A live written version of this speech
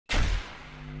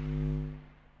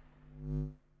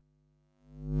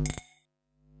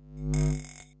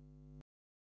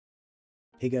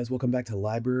Hey guys, welcome back to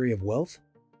Library of Wealth.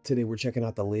 Today we're checking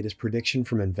out the latest prediction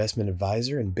from investment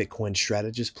advisor and Bitcoin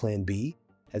strategist Plan B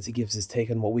as he gives his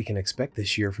take on what we can expect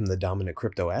this year from the dominant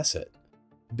crypto asset.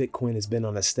 Bitcoin has been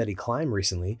on a steady climb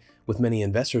recently, with many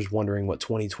investors wondering what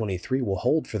 2023 will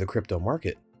hold for the crypto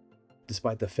market.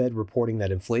 Despite the Fed reporting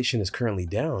that inflation is currently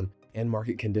down and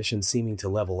market conditions seeming to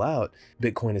level out,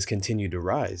 Bitcoin has continued to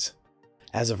rise.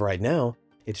 As of right now,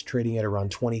 it's trading at around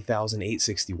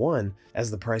 $20,861 as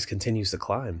the price continues to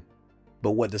climb.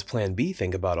 But what does Plan B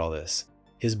think about all this?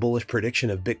 His bullish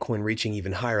prediction of Bitcoin reaching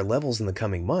even higher levels in the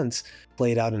coming months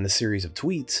played out in a series of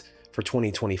tweets for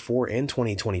 2024 and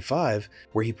 2025,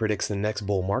 where he predicts the next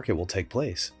bull market will take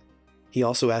place. He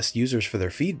also asked users for their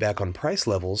feedback on price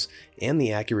levels and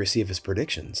the accuracy of his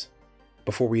predictions.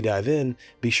 Before we dive in,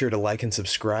 be sure to like and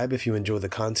subscribe if you enjoy the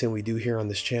content we do here on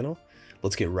this channel.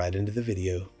 Let's get right into the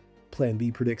video. Plan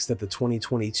B predicts that the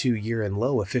 2022 year-end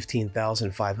low of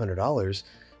 $15,500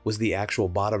 was the actual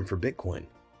bottom for Bitcoin.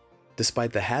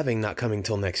 Despite the halving not coming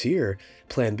till next year,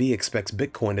 Plan B expects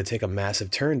Bitcoin to take a massive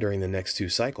turn during the next two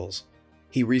cycles.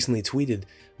 He recently tweeted,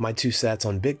 "My two sats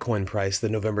on Bitcoin price, the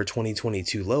November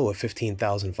 2022 low of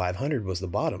 $15,500 was the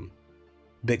bottom."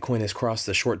 Bitcoin has crossed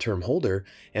the short-term holder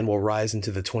and will rise into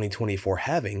the 2024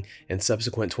 halving and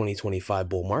subsequent 2025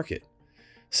 bull market.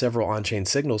 Several on-chain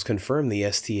signals confirm the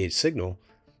STH signal.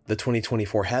 The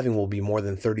 2024 halving will be more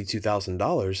than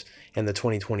 $32,000, and the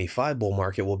 2025 bull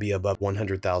market will be above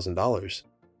 $100,000.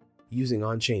 Using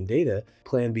on-chain data,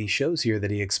 Plan B shows here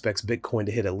that he expects Bitcoin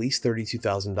to hit at least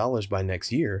 $32,000 by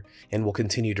next year and will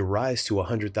continue to rise to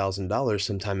 $100,000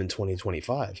 sometime in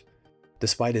 2025.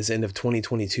 Despite his end of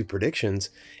 2022 predictions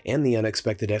and the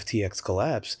unexpected FTX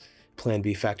collapse, Plan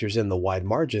B factors in the wide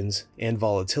margins and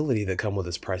volatility that come with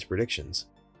his price predictions.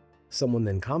 Someone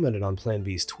then commented on Plan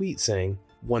B's tweet saying,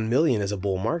 "1 million is a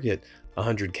bull market,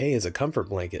 100K is a comfort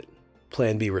blanket."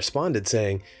 Plan B responded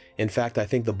saying, "In fact, I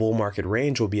think the bull market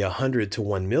range will be 100 to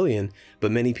 1 million, but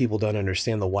many people don't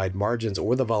understand the wide margins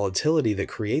or the volatility that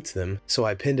creates them, so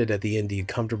I pinned it at the indeed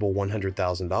comfortable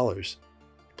 $100,000.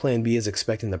 Plan B is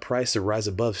expecting the price to rise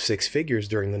above six figures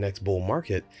during the next bull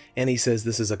market, and he says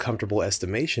this is a comfortable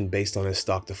estimation based on his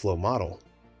stock-to-flow model.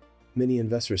 Many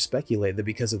investors speculate that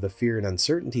because of the fear and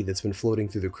uncertainty that's been floating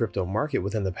through the crypto market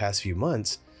within the past few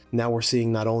months, now we're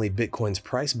seeing not only Bitcoin's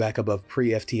price back above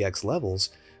pre-FTX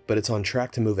levels, but it's on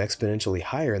track to move exponentially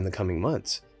higher in the coming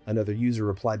months. Another user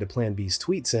replied to Plan B's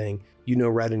tweet saying, "You know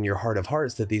right in your heart of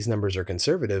hearts that these numbers are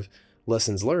conservative.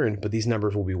 Lessons learned, but these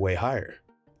numbers will be way higher."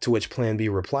 To which Plan B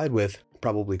replied with,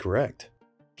 "Probably correct."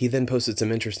 He then posted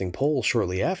some interesting polls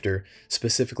shortly after,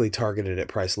 specifically targeted at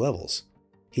price levels.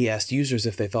 He asked users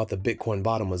if they thought the Bitcoin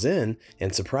bottom was in,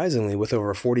 and surprisingly, with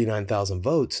over 49,000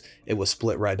 votes, it was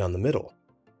split right down the middle.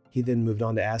 He then moved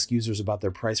on to ask users about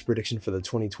their price prediction for the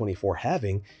 2024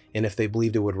 halving and if they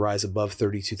believed it would rise above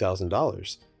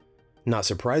 $32,000. Not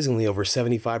surprisingly, over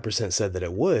 75% said that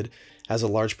it would, as a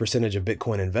large percentage of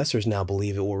Bitcoin investors now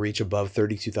believe it will reach above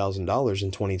 $32,000 in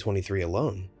 2023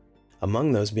 alone.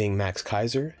 Among those being Max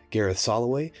Kaiser, Gareth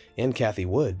Soloway, and Cathie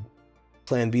Wood.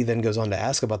 Plan B then goes on to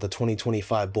ask about the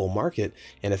 2025 bull market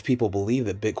and if people believe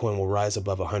that Bitcoin will rise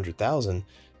above 100,000,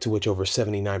 to which over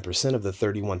 79% of the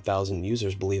 31,000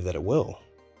 users believe that it will.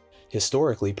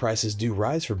 Historically, prices do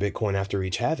rise for Bitcoin after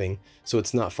each halving, so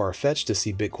it's not far-fetched to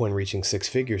see Bitcoin reaching six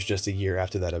figures just a year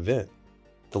after that event.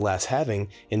 The last halving,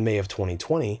 in May of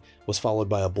 2020, was followed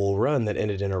by a bull run that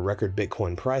ended in a record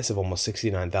Bitcoin price of almost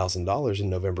 $69,000 in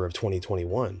November of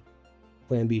 2021.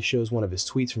 Plan B shows one of his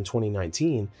tweets from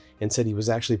 2019 and said he was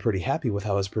actually pretty happy with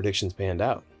how his predictions panned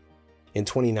out. In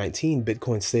 2019,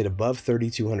 Bitcoin stayed above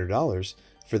 $3,200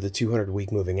 for the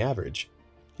 200-week moving average.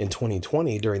 In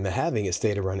 2020, during the halving, it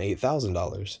stayed around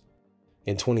 $8,000.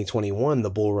 In 2021,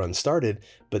 the bull run started,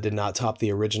 but did not top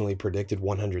the originally predicted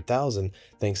 100,000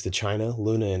 thanks to China,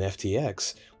 Luna, and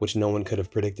FTX, which no one could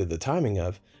have predicted the timing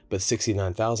of, but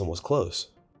 69,000 was close.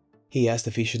 He asked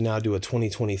if he should now do a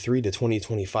 2023 to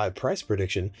 2025 price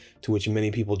prediction, to which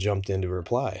many people jumped in to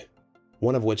reply.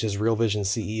 One of which is Real Vision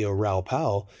CEO Raoul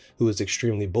Pal, who is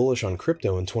extremely bullish on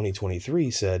crypto in 2023,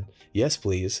 said, "Yes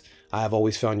please, I have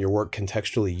always found your work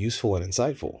contextually useful and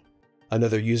insightful."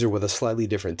 Another user with a slightly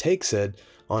different take said,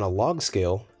 "On a log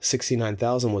scale,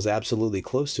 69,000 was absolutely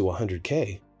close to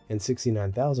 100K, and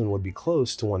 69,000 would be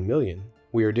close to 1 million.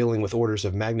 We are dealing with orders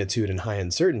of magnitude and high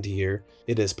uncertainty here.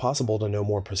 It is possible to know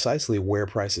more precisely where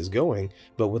price is going,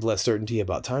 but with less certainty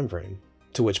about time frame."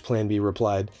 To which Plan B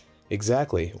replied,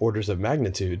 "Exactly, orders of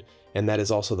magnitude, and that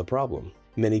is also the problem.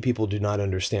 Many people do not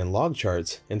understand log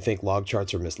charts and think log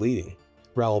charts are misleading.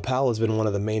 Raoul Pal has been one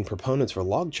of the main proponents for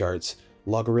log charts,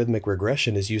 Logarithmic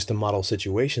regression is used to model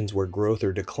situations where growth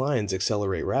or declines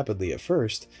accelerate rapidly at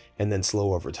first and then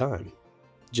slow over time.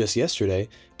 Just yesterday,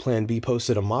 Plan B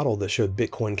posted a model that showed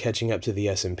Bitcoin catching up to the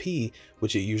S&P,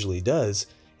 which it usually does,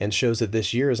 and shows that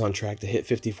this year is on track to hit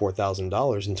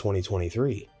 $54,000 in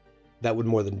 2023. That would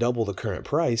more than double the current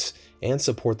price and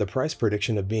support the price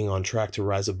prediction of being on track to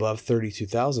rise above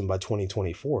 32,000 by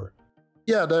 2024.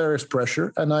 Yeah, there is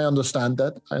pressure, and I understand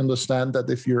that. I understand that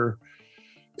if you're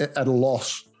at a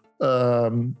loss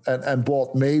and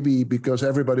bought maybe because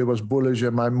everybody was bullish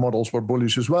and my models were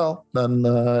bullish as well, then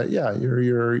yeah,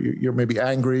 you're maybe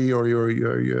angry or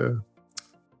you're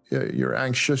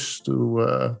anxious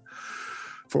to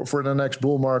for the next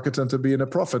bull market and to be in a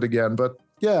profit again. But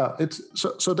yeah, it's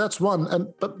so that's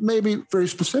one. But maybe very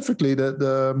specifically,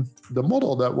 the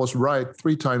model that was right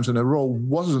 3 times in a row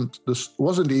wasn't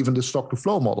even the stock to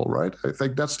flow model, right? I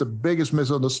think that's the biggest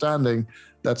misunderstanding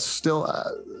that's still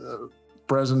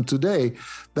present today.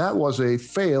 That was a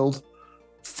failed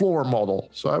floor model.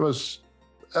 So I was,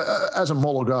 as a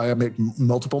model guy, I make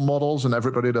multiple models, and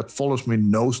everybody that follows me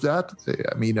knows that.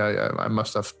 I mean, I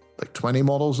must have like 20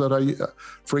 models that I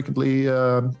frequently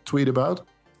tweet about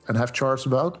and have charts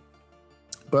about.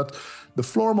 But the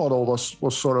floor model was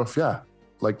sort of, yeah,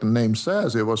 like the name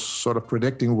says, it was sort of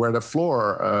predicting where the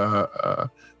floor,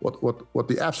 what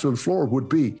the absolute floor would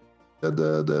be.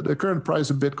 The current price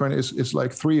of Bitcoin is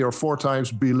like 3 or 4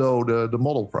 times below the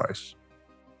model price.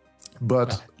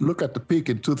 But look at the peak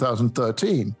in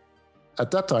 2013. At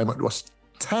that time, it was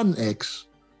 10x.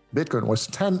 Bitcoin was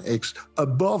 10x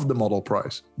above the model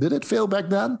price. Did it fail back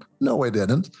then? No, it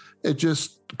didn't. It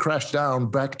just crashed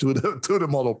down back to the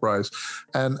model price.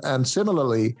 And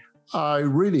similarly, I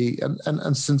really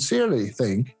and sincerely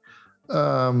think,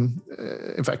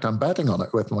 in fact, I'm betting on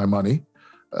it with my money,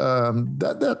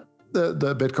 that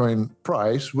the Bitcoin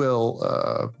price will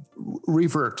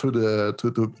revert to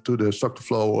the stock to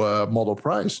flow model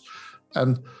price.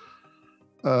 And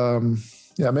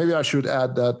yeah, maybe I should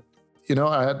add that, you know,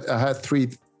 I had 3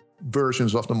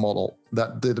 versions of the model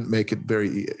that didn't make it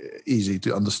very easy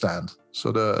to understand.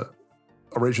 So the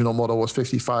original model was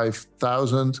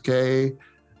 55,000K.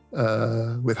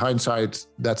 With hindsight,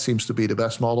 that seems to be the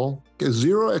best model.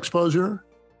 0 exposure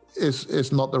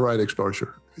is not the right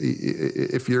exposure.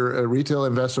 If you're a retail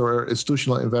investor or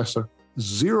institutional investor,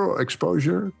 0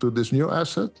 exposure to this new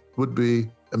asset would be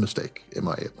a mistake, in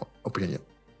my opinion.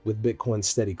 With Bitcoin's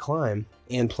steady climb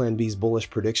and Plan B's bullish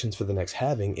predictions for the next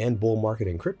halving and bull market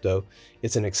in crypto,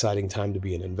 it's an exciting time to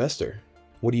be an investor.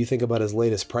 What do you think about his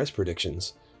latest price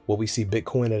predictions? Will we see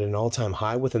Bitcoin at an all-time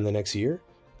high within the next year?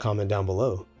 Comment down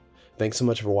below. Thanks so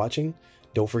much for watching.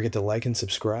 Don't forget to like and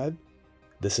subscribe.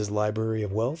 This is Library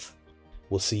of Wealth.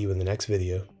 We'll see you in the next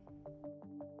video.